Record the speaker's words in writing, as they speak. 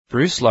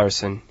Bruce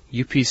Larson,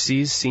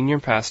 UPC's senior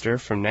pastor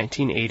from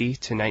 1980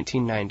 to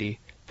 1990,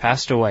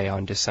 passed away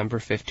on December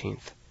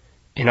 15th.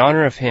 In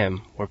honor of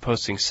him, we're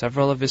posting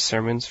several of his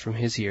sermons from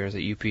his years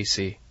at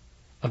UPC.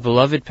 A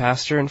beloved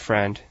pastor and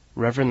friend,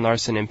 Reverend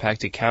Larson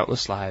impacted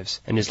countless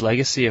lives, and his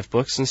legacy of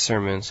books and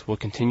sermons will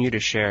continue to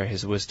share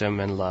his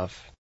wisdom and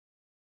love.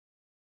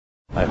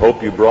 I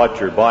hope you brought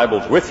your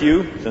Bibles with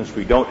you, since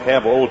we don't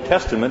have Old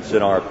Testaments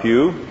in our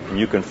pew, and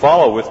you can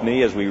follow with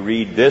me as we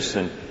read this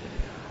and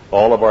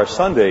all of our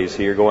Sundays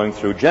here going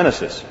through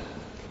Genesis.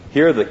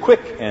 Hear the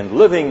quick and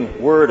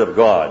living Word of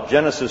God,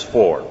 Genesis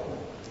 4.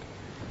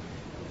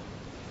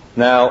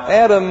 Now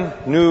Adam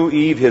knew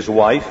Eve his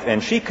wife,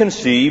 and she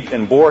conceived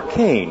and bore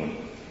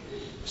Cain,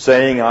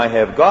 saying, I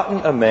have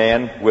gotten a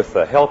man with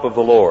the help of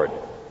the Lord.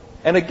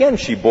 And again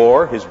she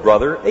bore his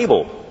brother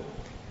Abel.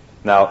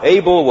 Now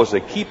Abel was a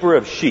keeper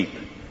of sheep,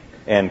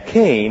 and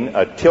Cain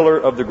a tiller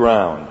of the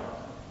ground.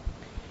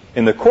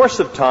 In the course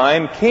of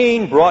time,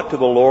 Cain brought to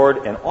the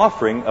Lord an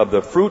offering of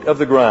the fruit of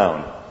the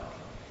ground.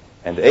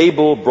 And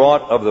Abel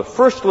brought of the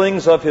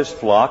firstlings of his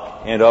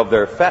flock and of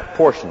their fat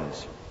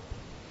portions.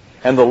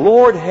 And the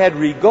Lord had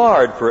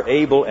regard for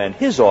Abel and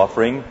his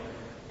offering,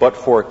 but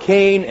for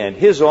Cain and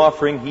his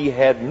offering he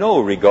had no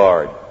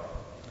regard.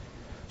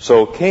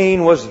 So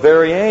Cain was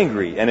very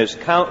angry, and his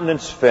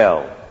countenance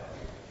fell.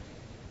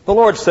 The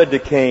Lord said to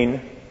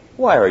Cain,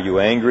 Why are you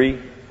angry?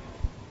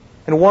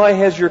 And why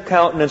has your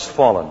countenance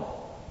fallen?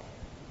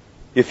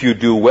 If you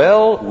do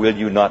well, will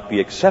you not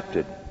be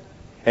accepted?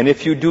 And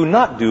if you do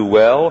not do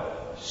well,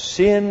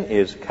 sin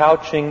is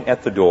couching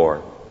at the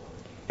door.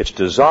 Its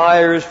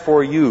desires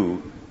for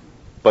you,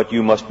 but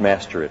you must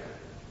master it.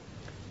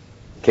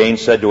 Cain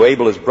said to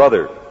Abel his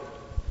brother,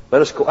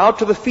 Let us go out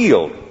to the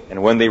field.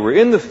 And when they were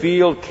in the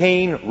field,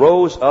 Cain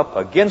rose up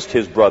against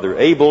his brother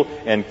Abel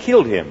and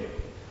killed him.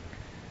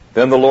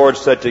 Then the Lord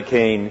said to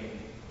Cain,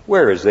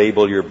 Where is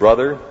Abel your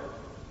brother?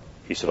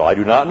 He said, I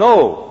do not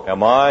know.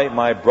 Am I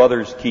my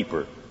brother's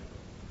keeper?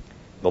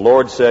 The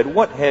Lord said,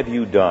 What have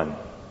you done?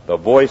 The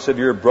voice of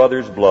your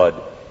brother's blood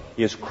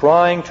is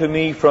crying to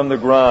me from the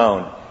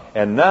ground,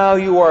 and now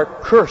you are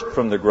cursed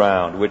from the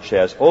ground, which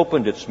has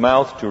opened its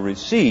mouth to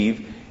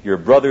receive your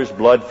brother's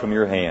blood from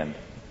your hand.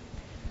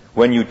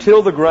 When you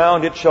till the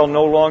ground, it shall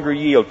no longer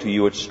yield to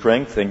you its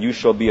strength, and you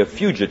shall be a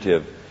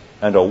fugitive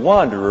and a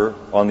wanderer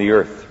on the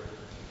earth.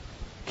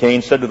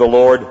 Cain said to the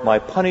Lord, My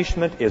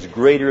punishment is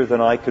greater than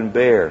I can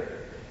bear.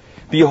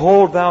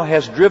 Behold, thou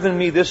hast driven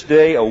me this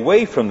day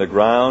away from the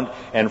ground,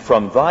 and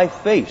from thy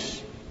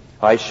face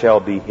I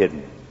shall be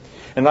hidden.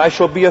 And I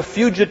shall be a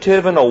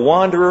fugitive and a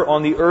wanderer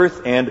on the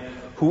earth, and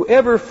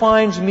whoever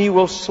finds me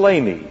will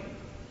slay me.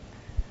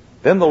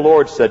 Then the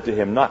Lord said to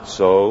him, Not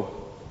so.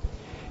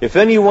 If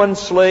anyone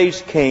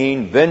slays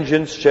Cain,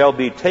 vengeance shall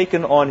be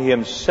taken on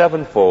him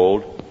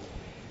sevenfold.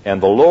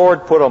 And the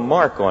Lord put a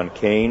mark on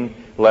Cain,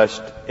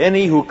 lest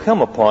any who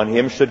come upon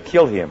him should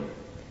kill him.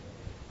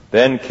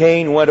 Then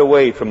Cain went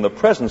away from the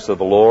presence of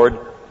the Lord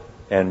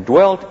and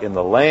dwelt in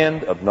the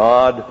land of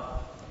Nod,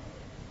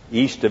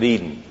 east of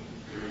Eden.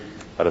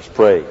 Let us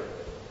pray.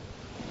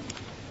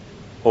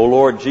 O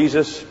Lord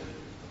Jesus,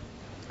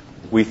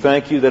 we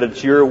thank you that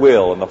it's your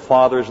will and the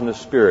Father's and the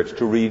Spirit's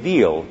to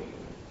reveal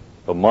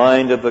the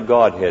mind of the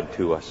Godhead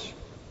to us.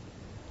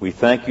 We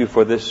thank you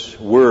for this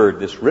word,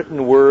 this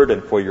written word,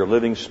 and for your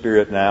living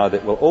Spirit now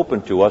that will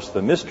open to us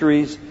the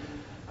mysteries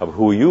of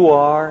who you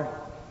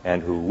are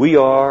and who we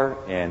are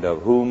and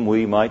of whom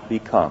we might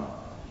become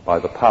by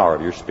the power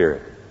of your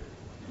Spirit.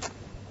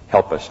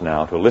 Help us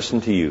now to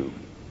listen to you.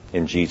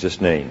 In Jesus'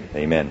 name,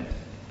 amen.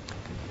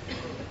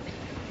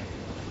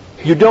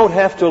 You don't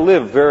have to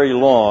live very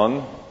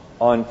long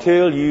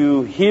until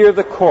you hear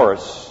the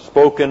chorus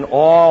spoken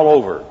all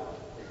over.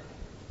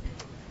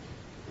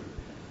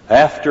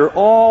 After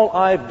all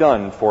I've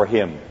done for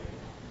him,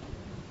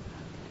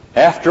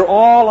 after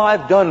all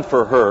I've done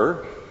for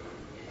her,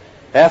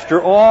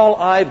 after all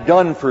I've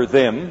done for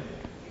them,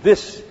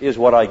 this is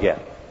what I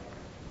get.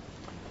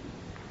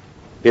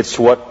 It's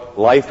what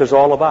life is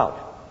all about.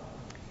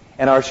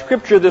 And our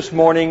scripture this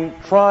morning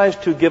tries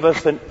to give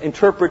us an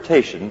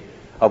interpretation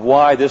of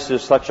why this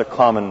is such a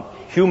common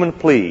human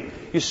plea.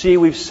 You see,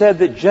 we've said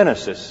that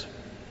Genesis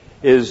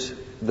is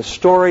the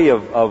story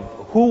of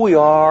who we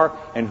are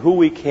and who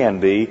we can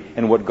be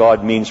and what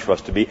God means for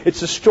us to be.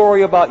 It's a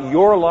story about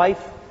your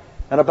life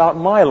and about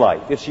my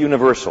life. It's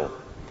universal.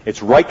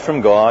 It's right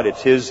from God.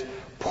 It's His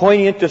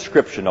poignant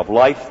description of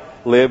life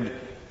lived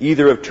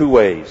either of two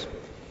ways.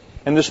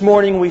 And this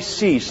morning we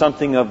see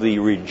something of the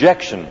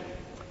rejection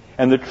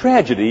and the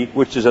tragedy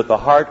which is at the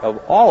heart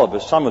of all of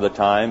us some of the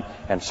time,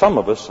 and some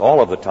of us all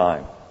of the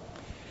time.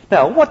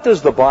 Now, what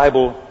does the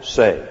Bible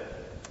say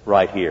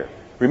right here?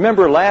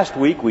 Remember last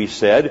week we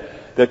said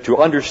that to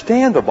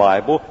understand the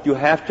Bible, you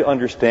have to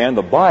understand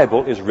the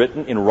Bible is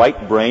written in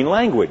right brain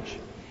language.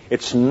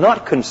 It's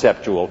not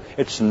conceptual.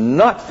 It's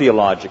not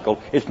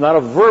theological. It's not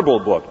a verbal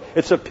book.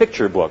 It's a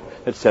picture book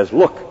that says,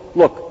 look,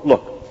 look,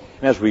 look.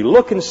 And as we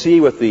look and see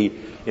with the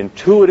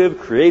intuitive,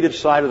 creative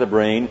side of the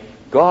brain,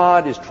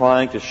 God is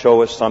trying to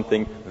show us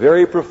something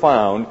very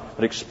profound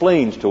that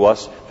explains to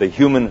us the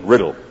human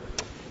riddle.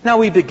 Now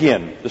we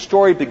begin. The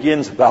story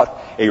begins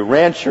about a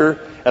rancher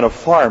and a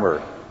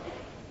farmer.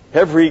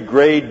 Every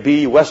grade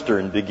B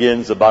Western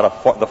begins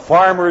about the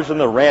farmers and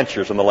the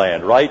ranchers in the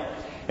land, right?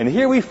 And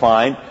here we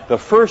find the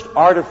first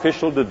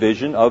artificial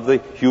division of the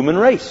human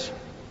race.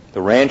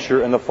 The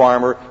rancher and the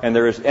farmer, and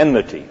there is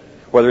enmity.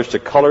 Whether it's the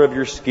color of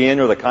your skin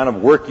or the kind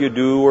of work you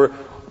do or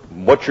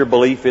what your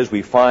belief is,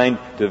 we find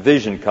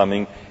division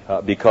coming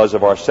because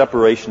of our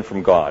separation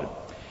from God.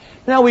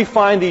 Now we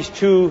find these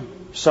two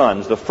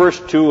sons, the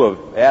first two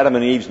of Adam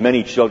and Eve's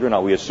many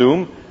children, we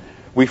assume.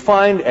 We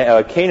find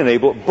Cain and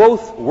Abel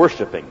both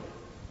worshiping.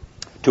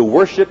 To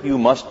worship, you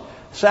must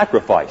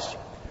sacrifice.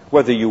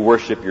 Whether you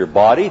worship your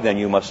body, then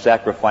you must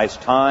sacrifice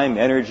time,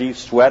 energy,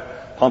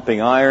 sweat,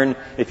 pumping iron.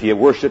 If you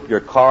worship your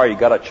car, you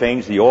got to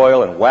change the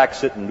oil and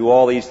wax it and do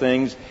all these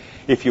things.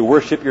 If you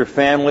worship your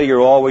family,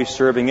 you're always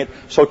serving it.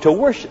 So to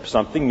worship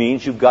something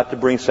means you've got to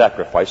bring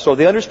sacrifice. So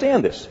they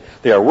understand this.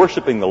 They are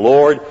worshiping the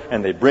Lord,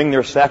 and they bring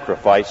their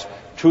sacrifice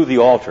to the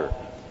altar.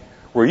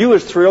 Were you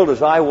as thrilled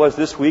as I was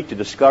this week to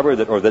discover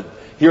that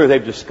here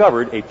they've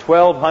discovered a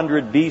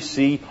 1200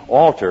 BC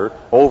altar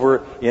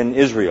over in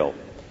Israel?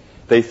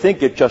 They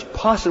think it just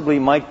possibly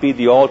might be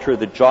the altar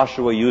that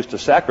Joshua used to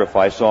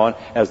sacrifice on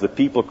as the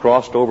people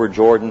crossed over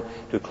Jordan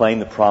to claim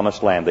the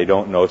promised land. They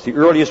don't know. It's the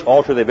earliest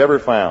altar they've ever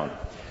found.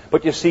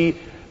 But you see,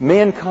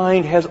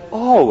 mankind has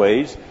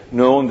always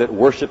known that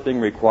worshiping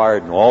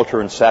required an altar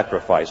and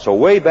sacrifice. So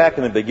way back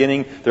in the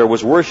beginning, there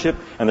was worship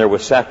and there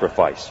was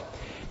sacrifice.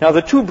 Now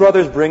the two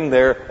brothers bring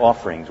their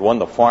offerings. One,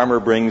 the farmer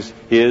brings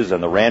his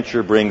and the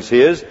rancher brings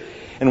his.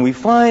 And we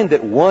find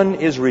that one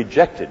is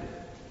rejected.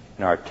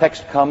 And our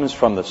text comes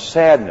from the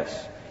sadness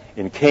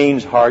in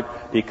Cain's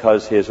heart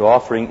because his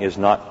offering is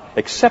not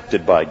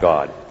accepted by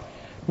God.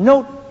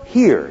 Note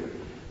here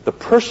the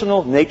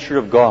personal nature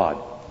of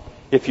God.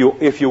 If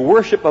you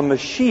worship a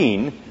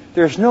machine,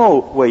 there's no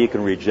way you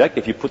can reject.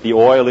 If you put the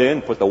oil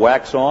in, put the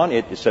wax on,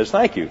 it says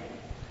thank you.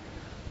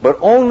 But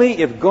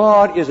only if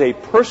God is a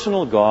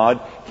personal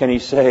God can he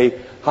say,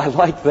 I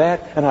like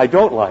that and I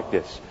don't like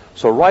this.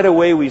 So right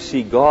away we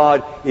see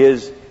God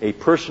is a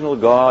personal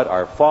God,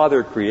 our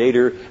Father,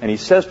 Creator, and he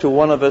says to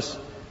one of us,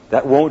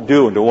 that won't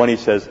do, and to one he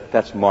says,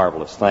 that's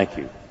marvelous, thank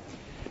you.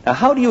 Now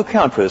how do you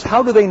account for this?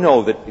 How do they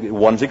know that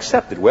one's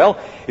accepted? Well,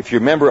 if you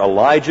remember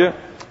Elijah,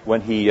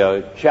 when he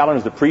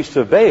challenged the priests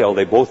of Baal,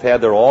 they both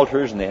had their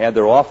altars and they had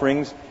their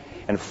offerings,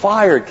 and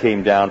fire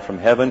came down from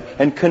heaven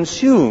and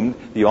consumed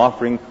the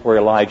offering where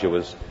Elijah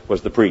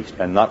was the priest,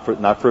 and not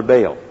for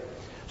Baal.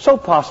 So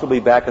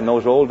possibly back in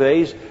those old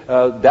days,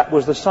 that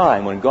was the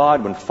sign.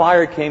 When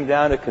fire came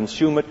down to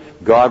consume it,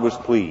 God was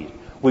pleased.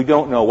 We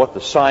don't know what the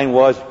sign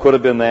was. It could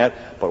have been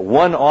that. But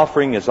one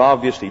offering is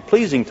obviously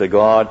pleasing to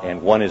God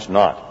and one is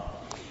not.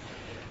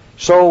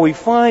 So we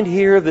find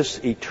here this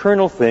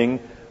eternal thing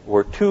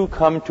where two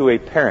come to a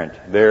parent,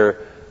 their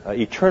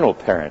eternal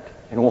parent.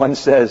 And one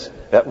says,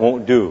 that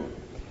won't do.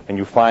 And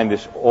you find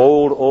this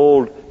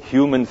old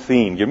human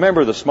theme. You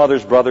remember the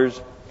Smothers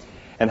Brothers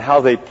and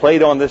how they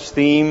played on this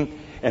theme?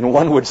 And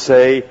one would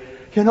say,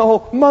 you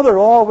know, Mother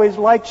always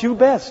liked you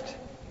best.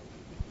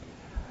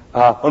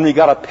 When we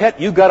got a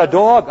pet, you got a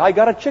dog, I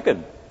got a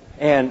chicken.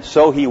 And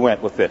so he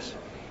went with this.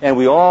 And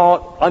we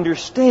all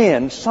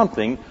understand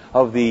something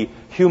of the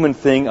human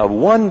thing of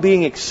one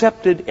being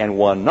accepted and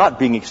one not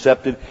being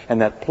accepted, and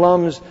that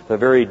plumbs the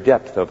very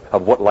depth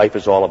of what life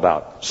is all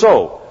about.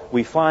 So,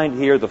 we find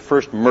here the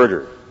first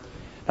murder.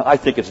 Now, I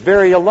think it's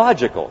very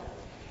illogical.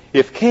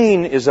 If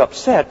Cain is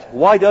upset,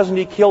 why doesn't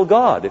he kill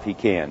God if he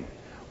can?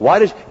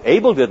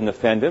 Abel didn't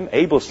offend him.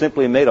 Abel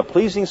simply made a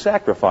pleasing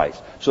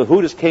sacrifice. So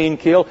who does Cain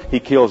kill? He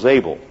kills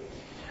Abel.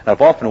 And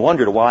I've often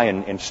wondered why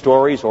in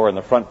stories or in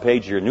the front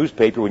page of your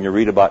newspaper when you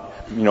read about,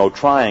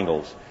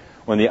 triangles,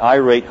 when the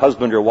irate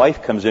husband or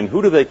wife comes in,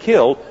 who do they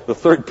kill? The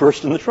third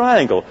person in the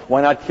triangle.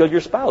 Why not kill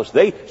your spouse?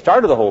 They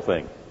started the whole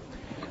thing.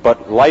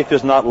 But life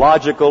is not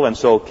logical, and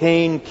so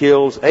Cain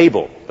kills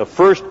Abel, the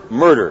first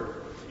murder.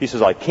 He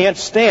says, I can't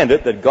stand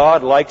it that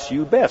God likes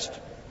you best.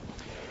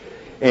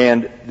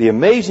 And the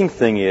amazing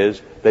thing is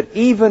that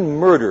even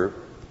murder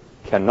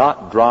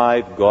cannot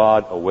drive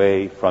God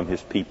away from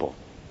his people.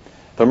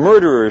 The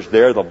murderer is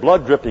there, the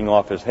blood dripping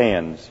off his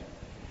hands,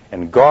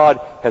 and God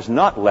has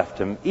not left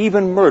him.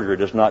 Even murder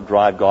does not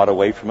drive God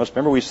away from us.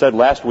 Remember we said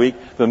last week,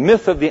 the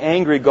myth of the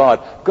angry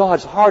God.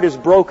 God's heart is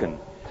broken.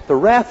 The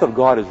wrath of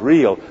God is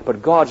real,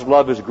 but God's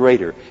love is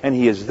greater, and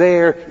he is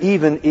there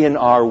even in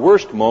our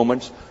worst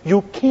moments.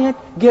 You can't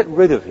get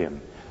rid of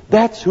him.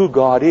 That's who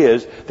God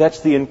is. That's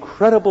the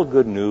incredible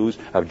good news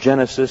of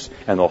Genesis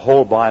and the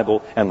whole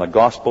Bible and the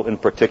gospel in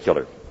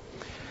particular.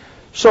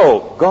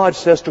 So, God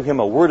says to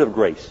him a word of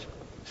grace.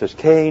 He says,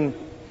 Cain,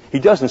 he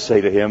doesn't say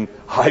to him,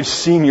 I've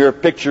seen your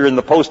picture in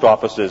the post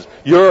offices.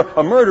 You're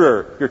a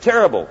murderer. You're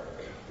terrible.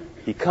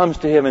 He comes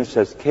to him and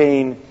says,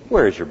 Cain,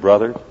 where is your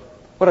brother?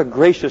 What a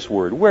gracious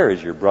word. Where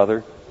is your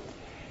brother?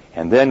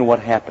 And then what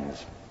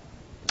happens?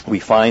 We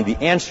find the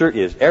answer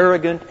is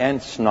arrogant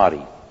and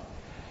snotty.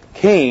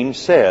 Cain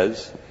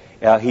says,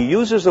 He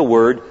uses a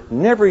word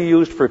never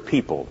used for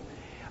people.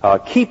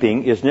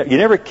 Keeping is, you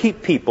never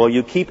keep people,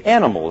 you keep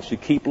animals, you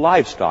keep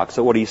livestock.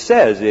 So what he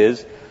says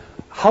is,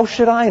 how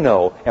should I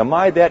know? Am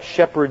I that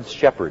shepherd's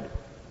shepherd?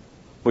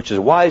 Which is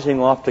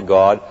wising off to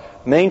God,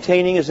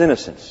 maintaining his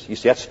innocence. You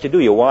see, that's what you do.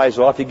 You wise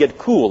off, you get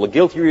cool. The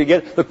guiltier you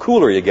get, the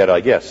cooler you get, I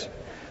guess.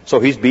 So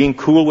he's being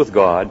cool with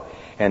God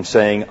and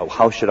saying, oh,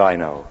 how should I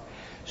know?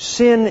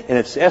 Sin in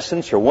its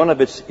essence, or one of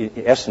its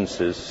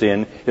essences,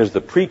 sin, is the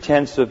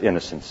pretense of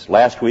innocence.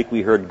 Last week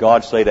we heard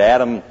God say to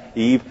Adam and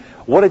Eve,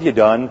 what have you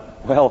done?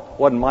 Well, it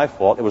wasn't my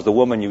fault. It was the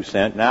woman you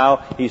sent. Now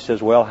he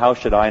says, well, how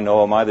should I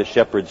know? Am I the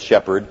shepherd's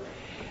shepherd?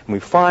 And we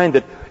find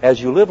that as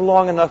you live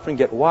long enough and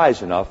get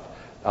wise enough,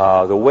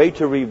 the way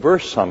to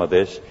reverse some of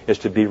this is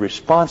to be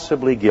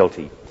responsibly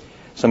guilty.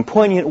 Some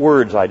poignant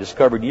words I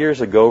discovered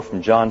years ago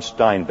from John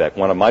Steinbeck,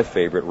 one of my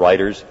favorite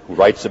writers, who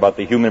writes about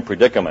the human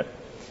predicament,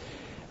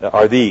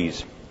 are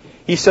these.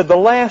 He said, the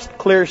last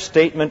clear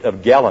statement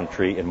of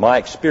gallantry, in my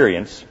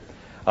experience,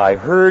 I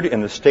heard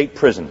in the state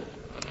prison,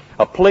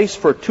 a place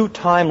for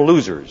two-time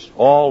losers,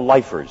 all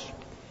lifers.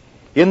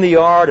 In the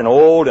yard, an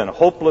old and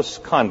hopeless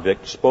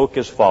convict spoke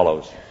as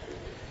follows.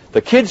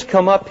 The kids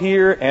come up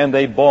here and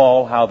they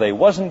bawl how they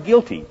wasn't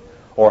guilty,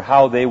 or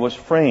how they was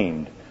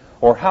framed,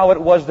 or how it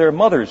was their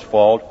mother's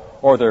fault,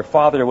 or their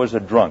father was a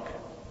drunk.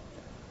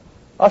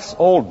 Us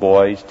old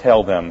boys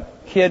tell them,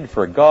 kid,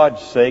 for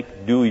God's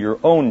sake, do your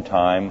own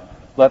time.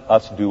 Let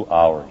us do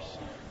ours.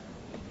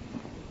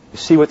 You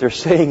see, what they're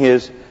saying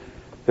is,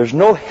 there's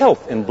no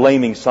health in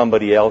blaming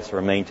somebody else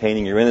or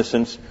maintaining your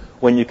innocence.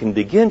 When you can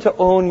begin to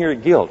own your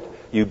guilt,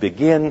 you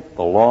begin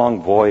the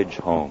long voyage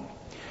home.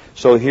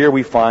 So here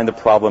we find the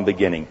problem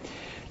beginning.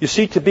 You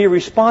see, to be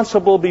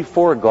responsible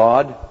before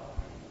God,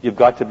 you've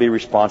got to be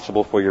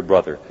responsible for your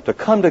brother. To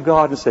come to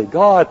God and say,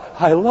 God,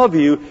 I love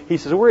you. He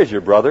says, where's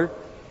your brother?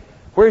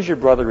 Where's your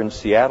brother in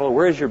Seattle?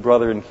 Where's your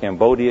brother in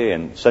Cambodia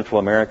and Central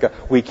America?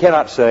 We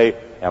cannot say,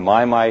 am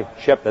I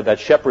that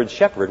shepherd's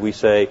shepherd? We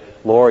say,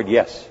 Lord,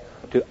 yes.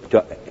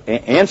 To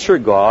answer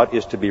God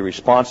is to be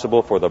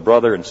responsible for the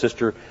brother and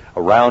sister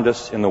around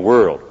us in the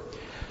world.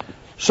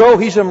 So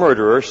he's a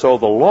murderer. So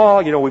the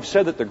law, we've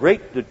said that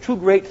the two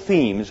great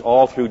themes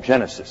all through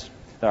Genesis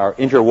are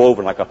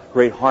interwoven like a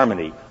great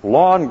harmony.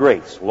 Law and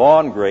grace, law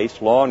and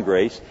grace, law and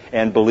grace,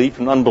 and belief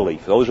and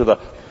unbelief. Those are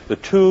the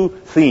two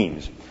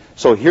themes.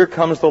 So here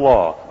comes the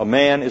law. A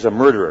man is a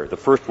murderer.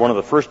 One of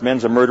the first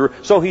men's a murderer.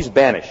 So he's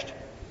banished.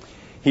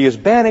 He is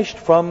banished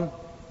from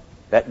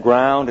that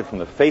ground and from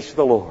the face of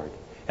the Lord.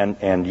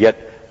 And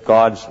yet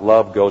God's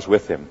love goes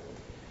with him.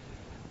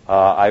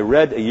 I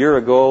read a year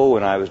ago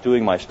when I was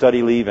doing my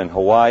study leave in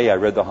Hawaii, I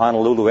read the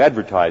Honolulu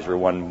Advertiser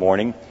one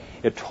morning.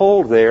 It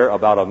told there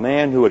about a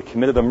man who had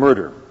committed a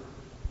murder.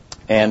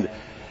 And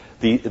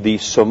the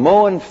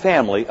Samoan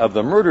family of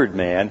the murdered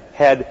man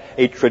had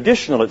a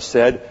traditional, it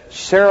said,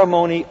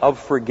 ceremony of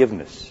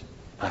forgiveness.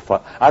 I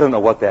thought, I don't know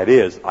what that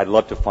is. I'd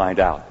love to find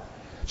out.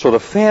 So the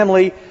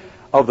family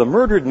of the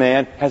murdered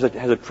man has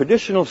a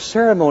traditional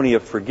ceremony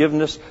of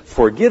forgiveness,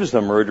 forgives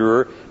the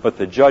murderer, but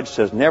the judge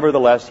says,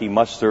 nevertheless, he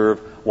must serve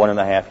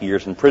 1.5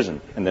 years in prison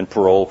and then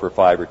parole for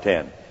 5 or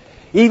 10.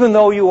 Even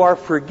though you are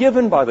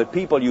forgiven by the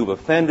people you've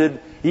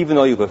offended, even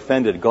though you've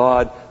offended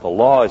God, the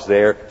law is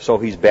there, so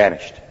he's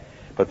banished.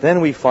 But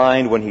then we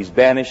find when he's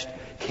banished,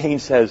 Cain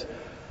says,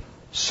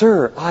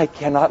 Sir, I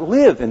cannot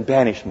live in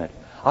banishment.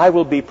 I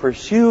will be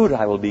pursued,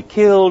 I will be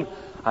killed,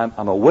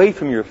 I'm away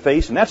from your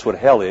face, and that's what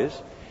hell is.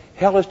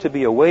 Hell is to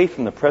be away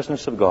from the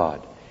presence of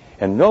God.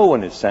 And no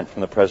one is sent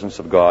from the presence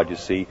of God, you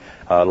see,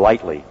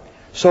 lightly.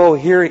 So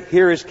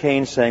here is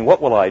Cain saying,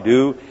 what will I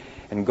do?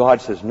 And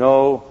God says,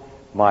 no,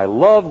 my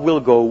love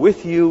will go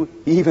with you,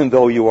 even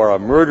though you are a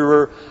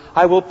murderer.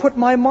 I will put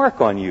my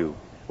mark on you,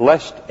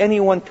 lest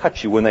anyone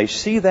touch you. When they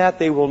see that,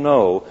 they will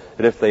know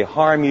that if they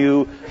harm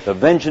you, the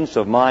vengeance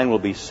of mine will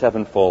be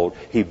sevenfold.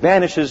 He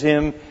banishes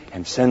him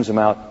and sends him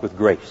out with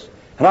grace.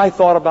 And I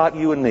thought about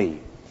you and me.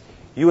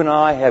 You and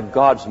I have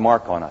God's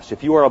mark on us.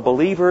 If you are a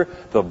believer,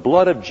 the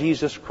blood of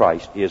Jesus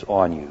Christ is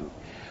on you.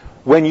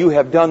 When you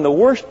have done the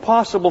worst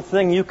possible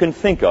thing you can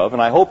think of,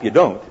 and I hope you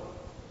don't,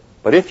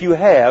 but if you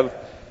have,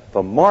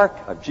 the mark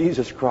of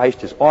Jesus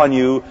Christ is on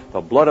you,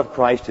 the blood of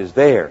Christ is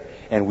there,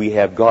 and we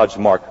have God's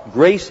mark.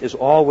 Grace is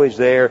always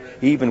there,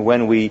 even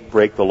when we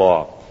break the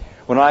law.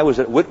 When I was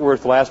at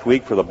Whitworth last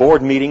week for the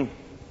board meeting,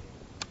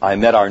 I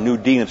met our new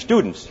dean of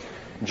students,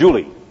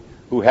 Julie,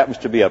 who happens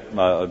to be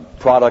a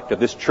product of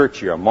this church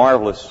here, a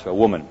marvelous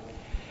woman.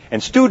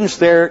 And students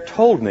there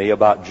told me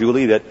about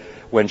Julie that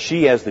when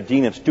she, as the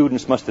dean of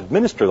students, must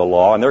administer the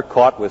law, and they're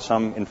caught with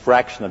some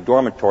infraction of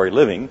dormitory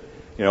living,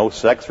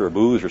 sex or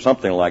booze or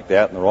something like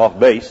that, and they're off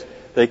base,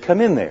 they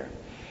come in there.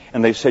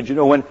 And they said,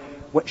 when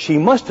she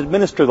must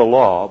administer the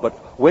law, but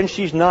when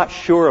she's not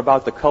sure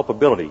about the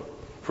culpability,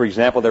 for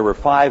example, there were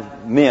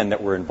 5 men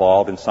that were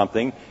involved in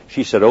something,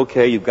 she said,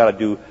 okay, you've got to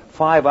do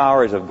 5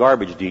 hours of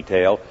garbage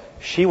detail.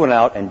 She went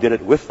out and did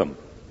it with them.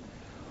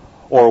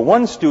 Or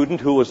one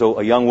student who was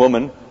a young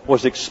woman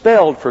was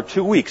expelled for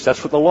 2 weeks.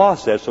 That's what the law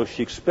says. So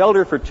she expelled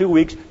her for 2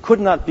 weeks, could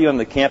not be on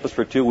the campus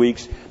for 2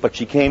 weeks, but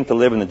she came to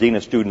live in the dean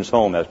of students'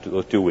 home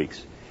those 2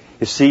 weeks.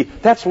 You see,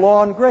 that's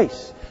law and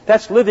grace.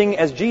 That's living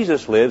as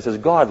Jesus lives, as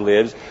God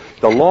lives.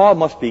 The law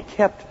must be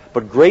kept,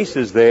 but grace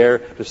is there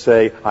to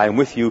say, I am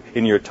with you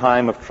in your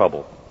time of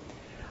trouble.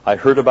 I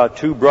heard about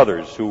 2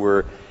 brothers who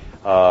were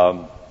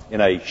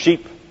in a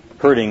sheep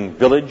herding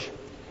village,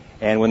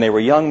 and when they were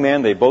young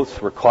men, they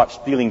both were caught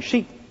stealing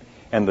sheep.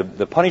 And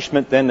the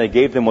punishment then they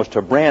gave them was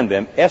to brand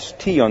them,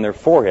 ST on their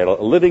forehead, a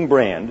living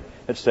brand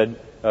that said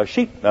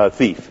sheep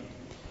thief.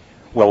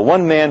 Well,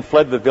 one man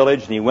fled the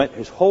village, and he went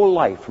his whole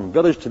life from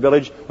village to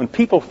village. When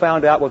people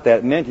found out what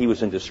that meant, he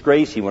was in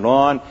disgrace. He went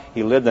on.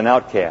 He lived an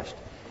outcast.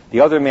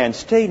 The other man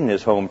stayed in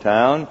his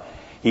hometown.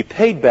 He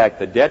paid back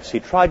the debts. He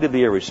tried to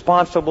be a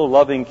responsible,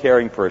 loving,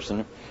 caring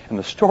person. And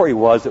the story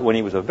was that when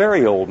he was a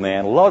very old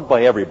man, loved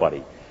by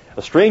everybody,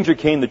 a stranger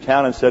came to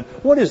town and said,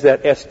 what is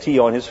that ST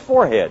on his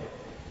forehead?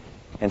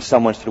 And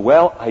someone said,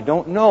 well, I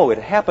don't know. It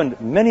happened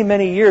many,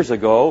 many years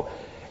ago,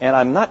 and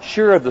I'm not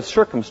sure of the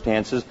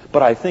circumstances,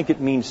 but I think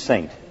it means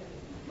saint.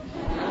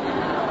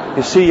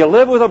 You see, you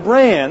live with a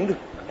brand,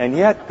 and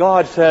yet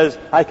God says,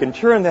 I can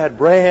turn that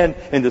brand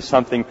into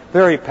something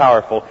very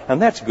powerful,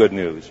 and that's good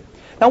news.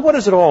 Now, what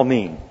does it all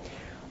mean?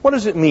 What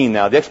does it mean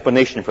now, the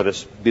explanation for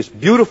this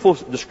beautiful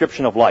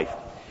description of life?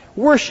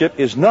 Worship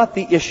is not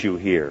the issue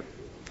here.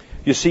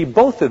 You see,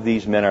 both of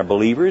these men are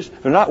believers.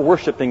 They're not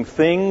worshiping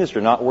things.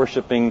 They're not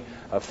worshiping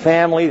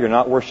family. They're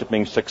not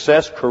worshiping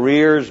success,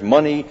 careers,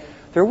 money.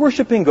 They're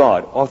worshiping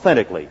God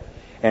authentically.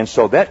 And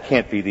so that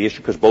can't be the issue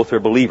because both are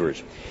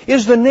believers.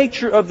 Is the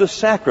nature of the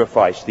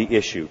sacrifice the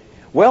issue?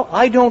 Well,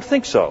 I don't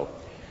think so.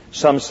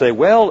 Some say,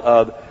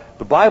 well,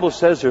 the Bible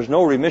says there's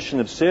no remission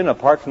of sin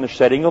apart from the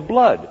shedding of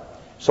blood.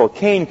 So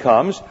Cain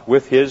comes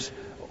with his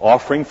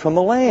offering from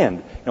the land.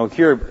 You know,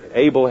 here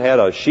Abel had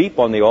a sheep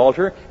on the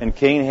altar, and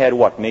Cain had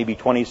what, maybe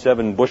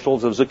 27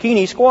 bushels of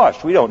zucchini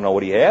squash. We don't know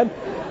what he had,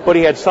 but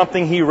he had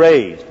something he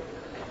raised.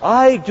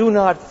 I do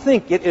not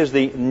think it is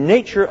the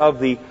nature of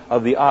the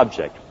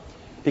object,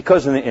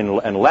 because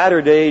in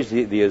latter days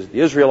the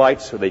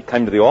Israelites, they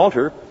come to the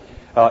altar.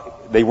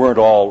 They weren't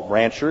all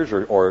ranchers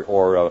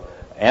or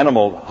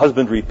animal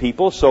husbandry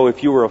people. So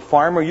if you were a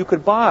farmer, you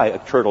could buy a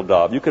turtle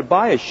dove, you could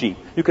buy a sheep,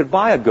 you could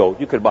buy a goat,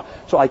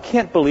 So I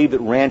can't believe that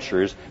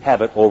ranchers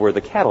have it over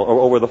the cattle or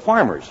over the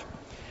farmers.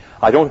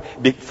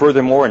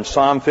 Furthermore, in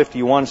Psalm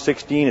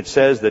 51:16, it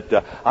says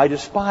that I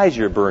despise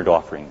your burnt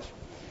offerings.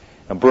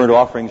 And burnt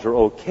offerings are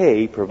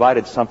okay,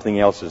 provided something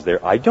else is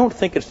there. I don't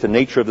think it's the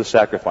nature of the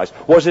sacrifice.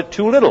 Was it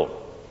too little?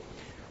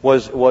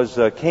 Was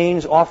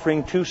Cain's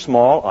offering too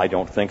small? I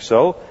don't think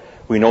so.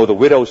 We know the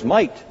widow's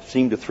mite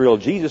seemed to thrill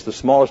Jesus, the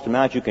smallest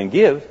amount you can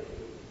give.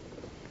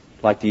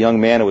 Like the young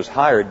man who was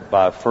hired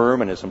by a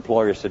firm, and his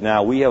employer said,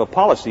 now, we have a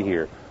policy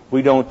here.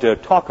 We don't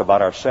talk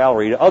about our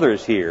salary to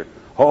others here.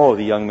 Oh,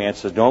 the young man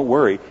says, don't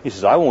worry. He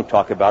says, I won't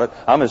talk about it.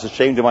 I'm as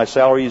ashamed of my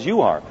salary as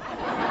you are.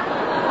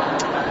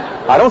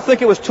 I don't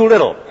think it was too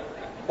little.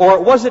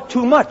 Or was it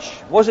too much?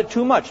 Was it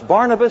too much?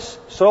 Barnabas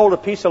sold a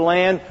piece of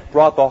land,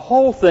 brought the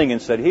whole thing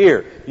and said,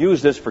 here,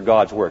 use this for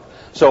God's work.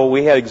 So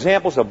we have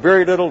examples of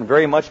very little and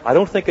very much. I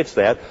don't think it's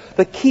that.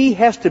 The key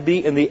has to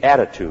be in the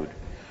attitude.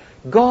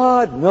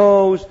 God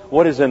knows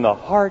what is in the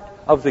heart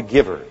of the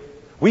giver.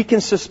 We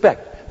can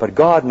suspect, but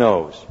God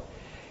knows.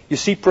 You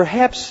see,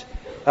 perhaps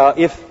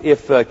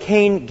if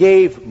Cain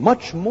gave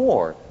much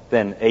more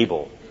than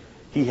Abel,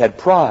 he had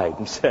pride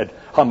and said,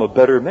 I'm a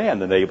better man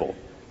than Abel.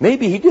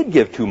 Maybe he did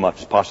give too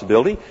much,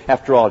 possibility.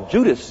 After all,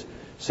 Judas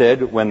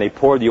said when they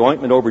poured the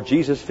ointment over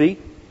Jesus'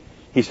 feet,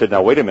 he said,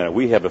 now wait a minute,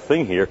 we have a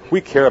thing here. We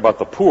care about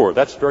the poor.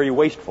 That's very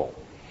wasteful.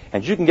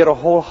 And you can get a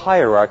whole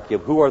hierarchy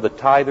of who are the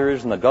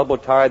tithers and the double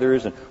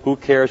tithers and who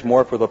cares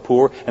more for the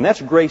poor. And that's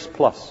grace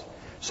plus.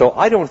 So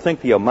I don't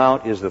think the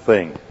amount is the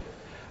thing.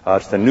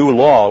 It's the new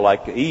law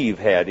like Eve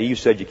had. Eve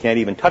said you can't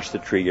even touch the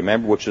tree, you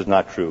remember, which is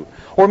not true.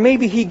 Or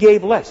maybe he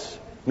gave less.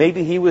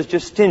 Maybe he was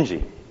just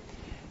stingy.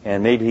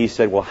 And maybe he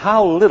said, well,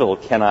 how little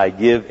can I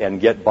give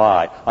and get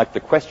by? Like the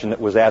question that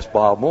was asked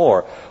Bob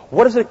Moore,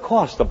 what does it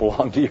cost to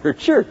belong to your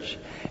church?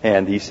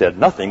 And he said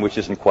nothing, which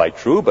isn't quite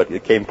true, but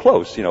it came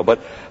close, But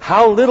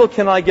how little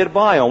can I get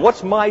by on?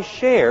 What's my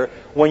share?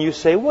 When you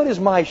say, what is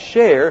my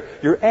share?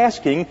 You're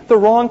asking the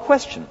wrong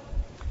question.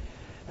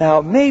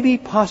 Now, maybe,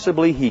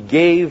 possibly,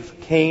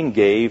 Cain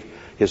gave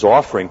his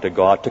offering to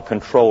God to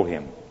control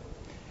him.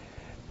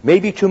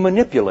 Maybe to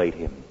manipulate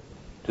him,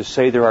 to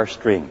say there are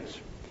strings.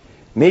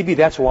 Maybe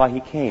that's why he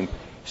came.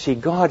 See,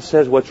 God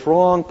says what's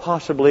wrong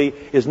possibly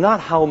is not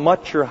how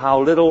much or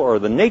how little or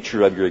the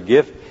nature of your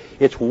gift.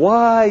 It's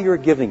why you're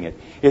giving it.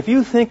 If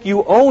you think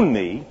you own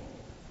me,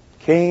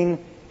 Cain,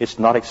 it's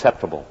not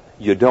acceptable.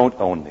 You don't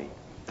own me.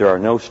 There are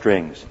no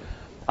strings.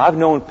 I've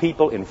known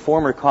people in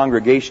former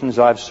congregations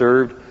I've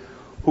served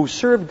who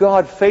served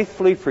God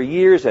faithfully for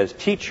years as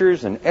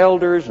teachers and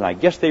elders, and I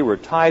guess they were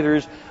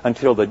tithers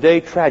until the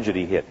day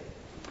tragedy hit.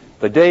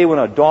 The day when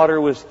a daughter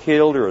was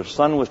killed or a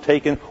son was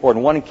taken, or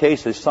in one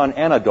case, his son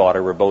and a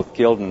daughter were both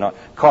killed in a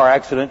car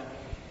accident.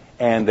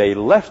 And they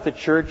left the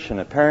church and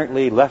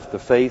apparently left the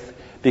faith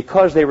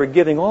because they were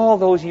giving all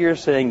those years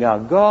saying, now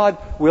God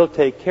will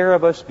take care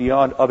of us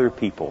beyond other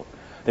people.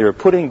 They were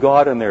putting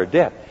God in their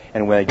debt.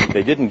 And when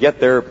they didn't get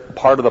their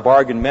part of the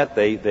bargain met,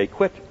 they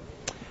quit.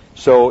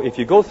 So if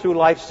you go through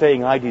life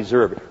saying, I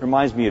deserve it,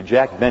 reminds me of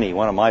Jack Benny,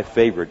 one of my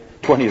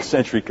favorite 20th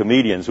century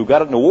comedians, who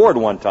got an award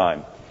one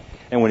time.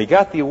 And when he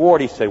got the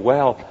award, he said,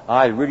 well,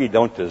 I really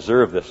don't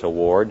deserve this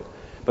award.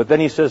 But then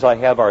he says, I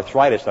have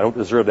arthritis. I don't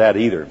deserve that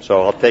either,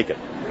 so I'll take it.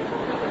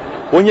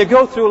 When you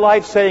go through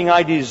life saying,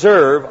 I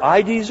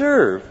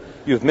deserve,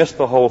 you've missed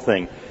the whole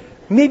thing.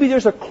 Maybe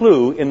there's a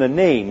clue in the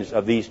names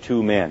of these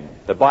two men.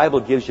 The Bible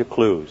gives you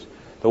clues.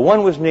 The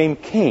one was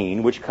named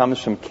Cain, which comes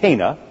from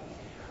Cana,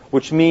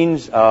 which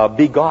means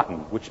begotten,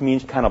 which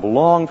means kind of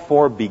longed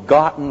for,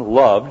 begotten,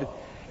 loved.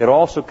 It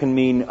also can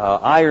mean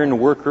iron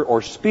worker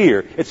or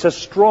spear. It's a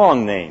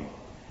strong name.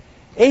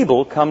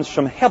 Abel comes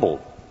from Hebel,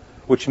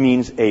 which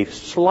means a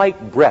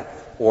slight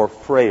breath or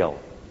frail.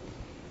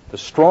 The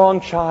strong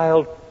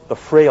child, the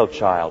frail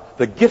child,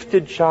 the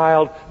gifted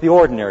child, the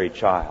ordinary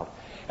child.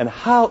 And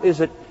how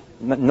is it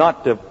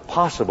not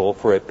possible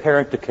for a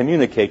parent to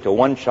communicate to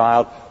one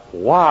child,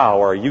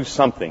 wow, are you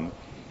something,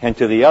 and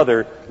to the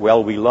other,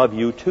 well, we love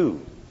you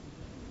too.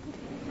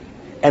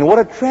 And what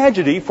a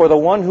tragedy for the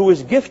one who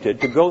is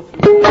gifted to go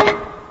through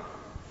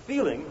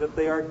feeling that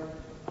they are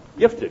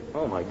gifted.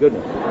 Oh, my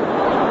goodness.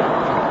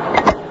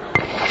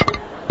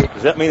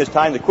 Does that mean it's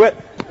time to quit?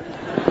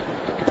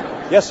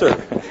 Yes, sir.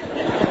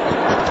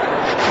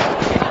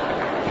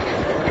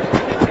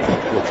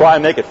 We'll try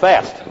and make it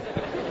fast.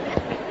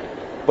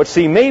 But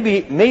see, maybe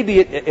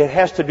it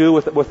has to do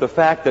with the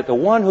fact that the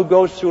one who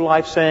goes through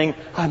life saying,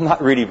 I'm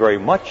not really very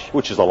much,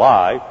 which is a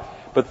lie,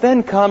 but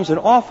then comes and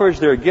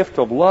offers their gift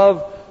of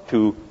love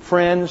to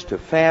friends, to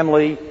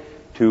family,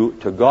 to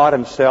God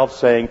himself,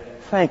 saying,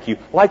 thank you.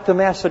 Like the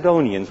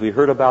Macedonians we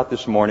heard about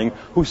this morning,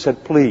 who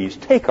said, please,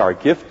 take our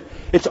gift.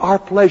 It's our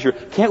pleasure.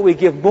 Can't we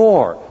give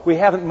more? We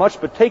haven't much,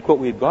 but take what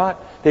we've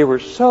got. They were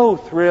so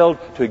thrilled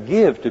to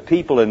give to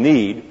people in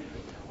need,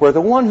 where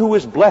the one who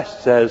is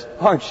blessed says,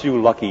 aren't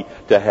you lucky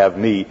to have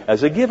me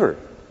as a giver?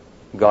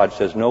 God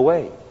says, no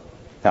way.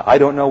 Now, I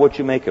don't know what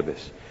you make of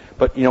this,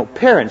 but,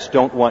 parents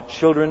don't want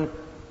children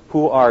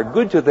who are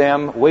good to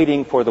them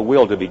waiting for the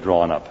will to be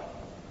drawn up.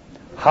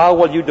 How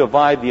will you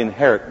divide the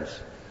inheritance?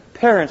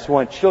 Parents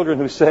want children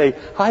who say,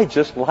 I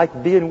just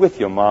like being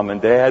with you, Mom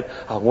and Dad.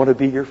 I want to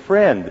be your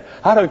friend.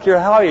 I don't care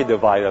how you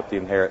divide up the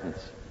inheritance.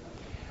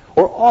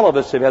 Or all of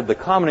us have had the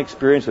common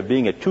experience of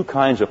being at two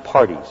kinds of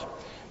parties.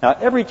 Now,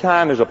 every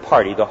time there's a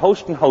party, the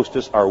host and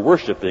hostess are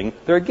worshiping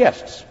their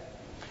guests.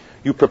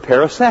 You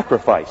prepare a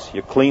sacrifice.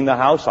 You clean the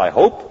house, I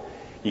hope.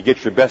 You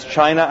get your best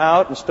china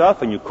out and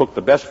stuff, and you cook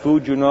the best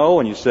food you know,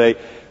 and you say,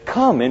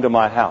 come into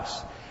my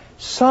house.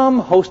 Some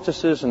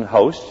hostesses and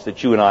hosts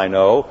that you and I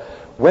know,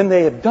 when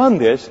they have done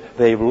this,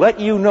 they've let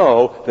you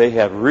know they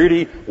have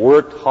really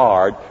worked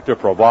hard to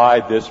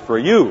provide this for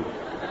you.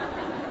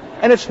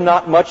 And it's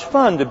not much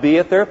fun to be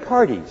at their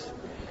parties.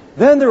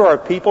 Then there are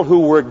people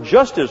who work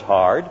just as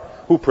hard,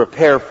 who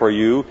prepare for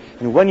you,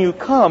 and when you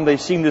come, they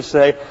seem to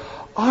say,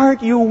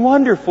 aren't you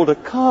wonderful to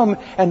come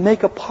and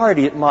make a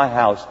party at my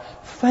house?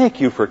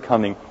 Thank you for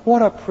coming.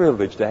 What a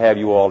privilege to have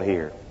you all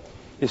here.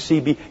 You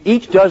see,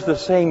 each does the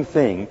same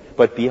thing,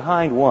 but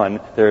behind one,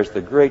 there's the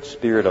great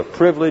spirit of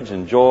privilege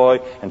and joy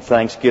and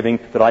thanksgiving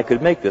that I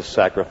could make this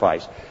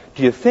sacrifice.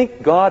 Do you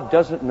think God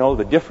doesn't know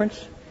the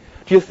difference?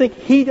 Do you think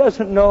He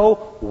doesn't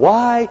know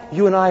why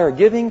you and I are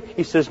giving?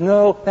 He says,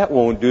 no, that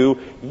won't do.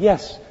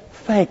 Yes,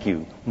 thank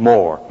you.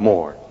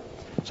 More.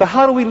 So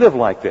how do we live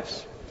like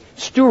this?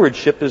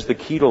 Stewardship is the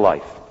key to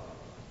life.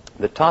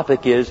 The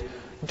topic is,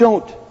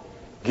 don't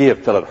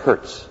give till it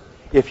hurts.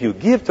 If you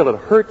give till it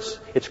hurts,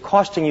 it's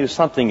costing you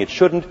something it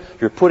shouldn't.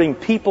 You're putting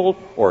people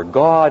or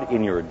God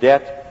in your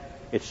debt.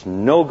 It's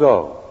no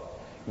go.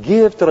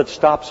 Give till it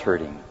stops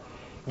hurting.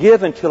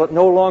 Give until it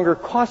no longer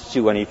costs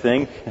you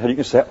anything. And you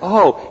can say,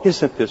 oh,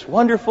 isn't this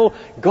wonderful?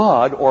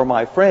 God or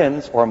my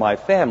friends or my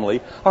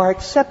family are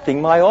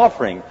accepting my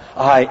offering.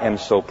 I am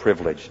so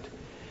privileged.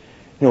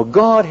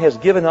 God has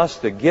given us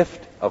the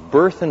gift of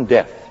birth and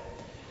death,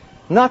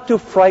 not to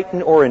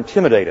frighten or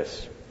intimidate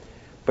us,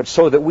 but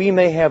so that we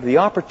may have the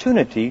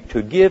opportunity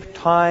to give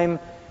time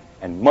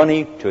and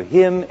money to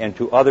Him and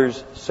to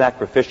others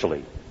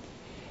sacrificially.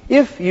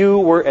 If you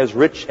were as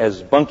rich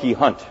as Bunky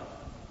Hunt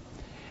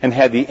and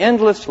had the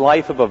endless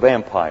life of a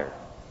vampire,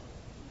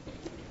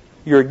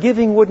 your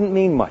giving wouldn't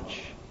mean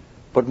much.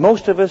 But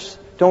most of us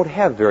don't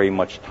have very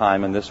much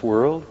time in this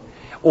world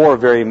or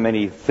very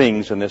many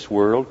things in this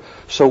world.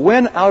 So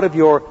when out of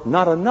your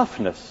not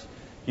enoughness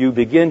you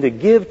begin to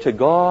give to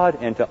God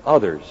and to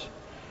others,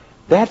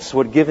 that's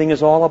what giving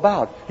is all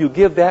about. You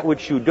give that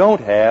which you don't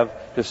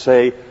have to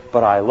say,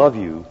 but I love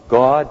you,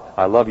 God.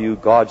 I love you,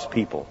 God's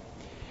people.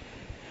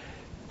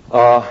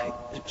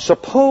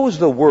 Suppose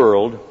the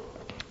world,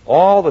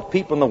 all the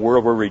people in the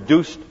world were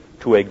reduced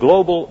to a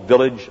global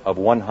village of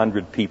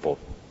 100 people.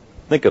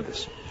 Think of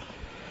this.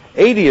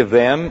 80 of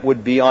them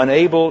would be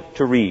unable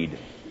to read.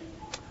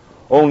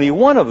 Only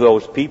one of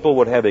those people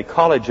would have a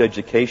college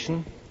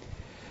education.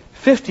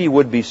 50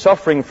 would be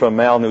suffering from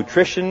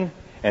malnutrition,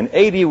 and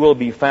 80 will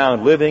be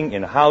found living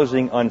in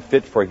housing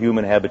unfit for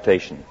human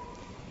habitation.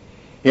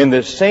 In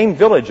this same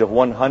village of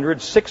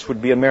 100, 6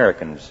 would be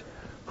Americans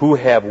who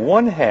have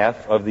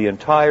 1/2 of the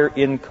entire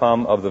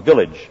income of the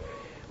village,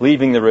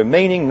 leaving the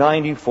remaining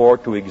 94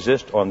 to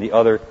exist on the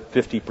other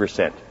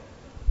 50%.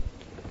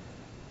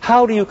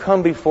 How do you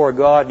come before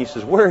God? And he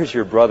says, where is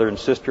your brother and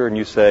sister? And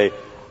you say,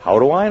 how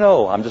do I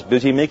know? I'm just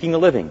busy making a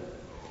living.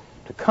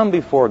 To come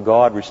before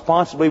God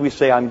responsibly, we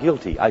say, I'm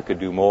guilty. I could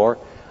do more.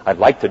 I'd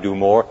like to do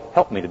more.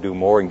 Help me to do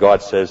more. And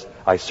God says,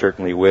 I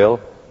certainly will.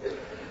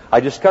 I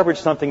discovered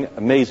something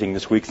amazing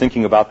this week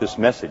thinking about this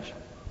message.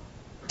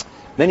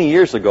 Many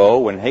years ago,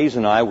 when Hayes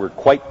and I were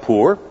quite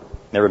poor,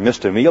 never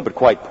missed a meal, but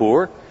quite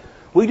poor,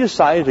 we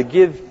decided to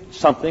give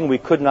something we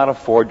could not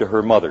afford to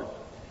her mother.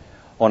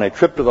 On a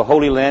trip to the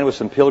Holy Land with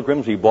some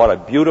pilgrims, we bought a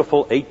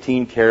beautiful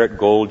 18-karat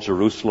gold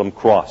Jerusalem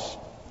cross,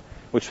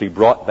 which we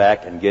brought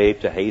back and gave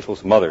to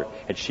Hazel's mother,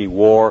 and she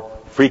wore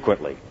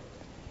frequently.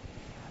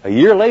 A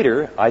year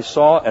later, I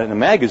saw in a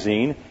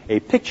magazine a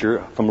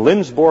picture from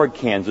Lindsborg,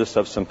 Kansas,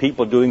 of some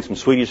people doing some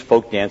Swedish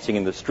folk dancing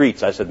in the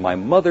streets. I said, my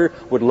mother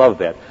would love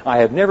that. I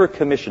have never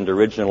commissioned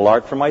original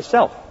art for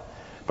myself.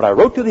 But I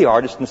wrote to the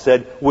artist and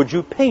said, would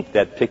you paint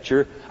that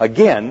picture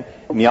again?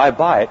 May I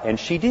buy it? And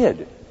she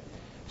did.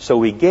 So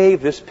we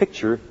gave this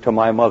picture to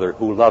my mother,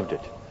 who loved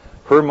it.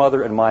 Her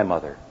mother and my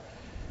mother.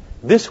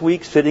 This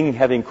week, sitting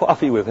having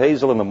coffee with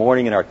Hazel in the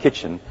morning in our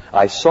kitchen,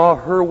 I saw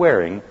her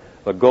wearing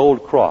the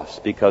gold cross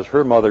because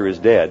her mother is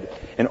dead.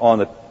 And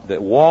on the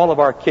wall of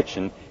our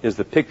kitchen is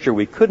the picture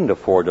we couldn't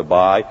afford to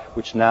buy,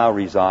 which now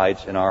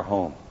resides in our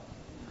home.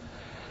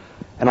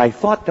 And I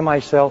thought to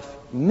myself,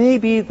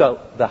 maybe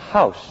the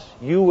house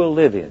you will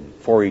live in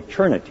for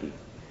eternity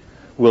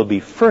will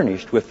be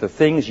furnished with the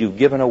things you've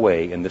given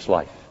away in this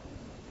life.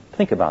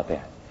 Think about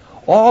that.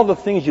 All the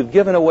things you've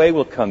given away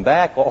will come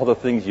back. All the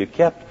things you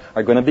kept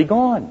are going to be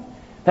gone.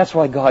 That's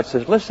why God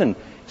says, listen,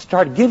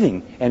 start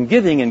giving and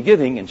giving and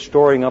giving and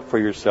storing up for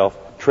yourself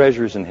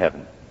treasures in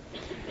heaven.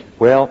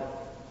 Well,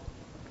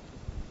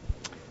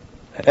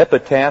 an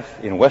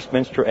epitaph in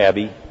Westminster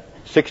Abbey,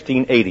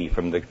 1680,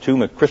 from the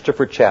tomb of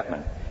Christopher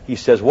Chapman. He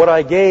says, what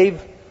I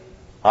gave,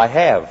 I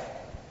have.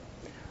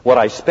 What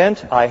I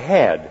spent, I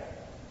had.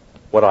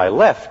 What I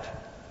left,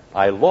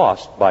 I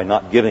lost by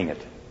not giving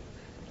it.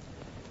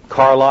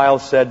 Carlyle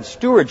said,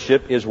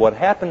 stewardship is what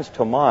happens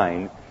to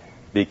mine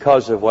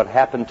because of what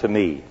happened to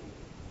me.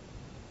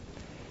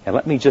 And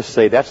let me just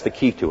say, that's the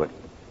key to it.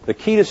 The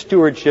key to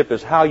stewardship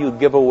is how you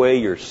give away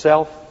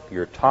yourself,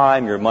 your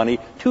time, your money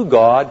to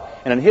God,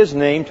 and in His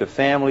name to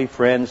family,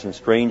 friends, and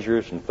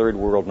strangers, and third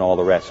world, and all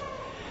the rest.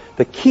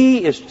 The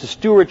key is to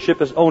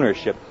stewardship is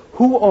ownership.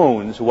 Who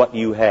owns what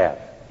you have?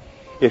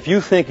 If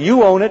you think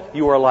you own it,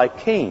 you are like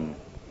Cain,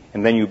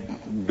 and then you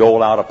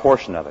dole out a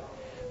portion of it.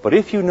 But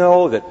if you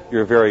know that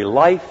your very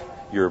life,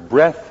 your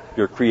breath,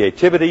 your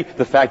creativity,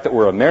 the fact that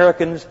we're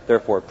Americans,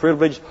 therefore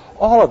privileged,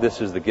 all of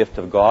this is the gift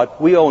of God.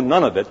 We own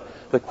none of it.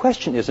 The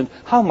question isn't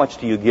how much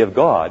do you give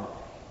God?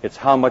 It's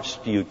how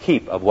much do you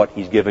keep of what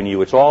He's given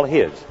you. It's all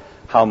His.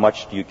 How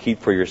much do you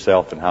keep for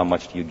yourself and how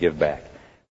much do you give back?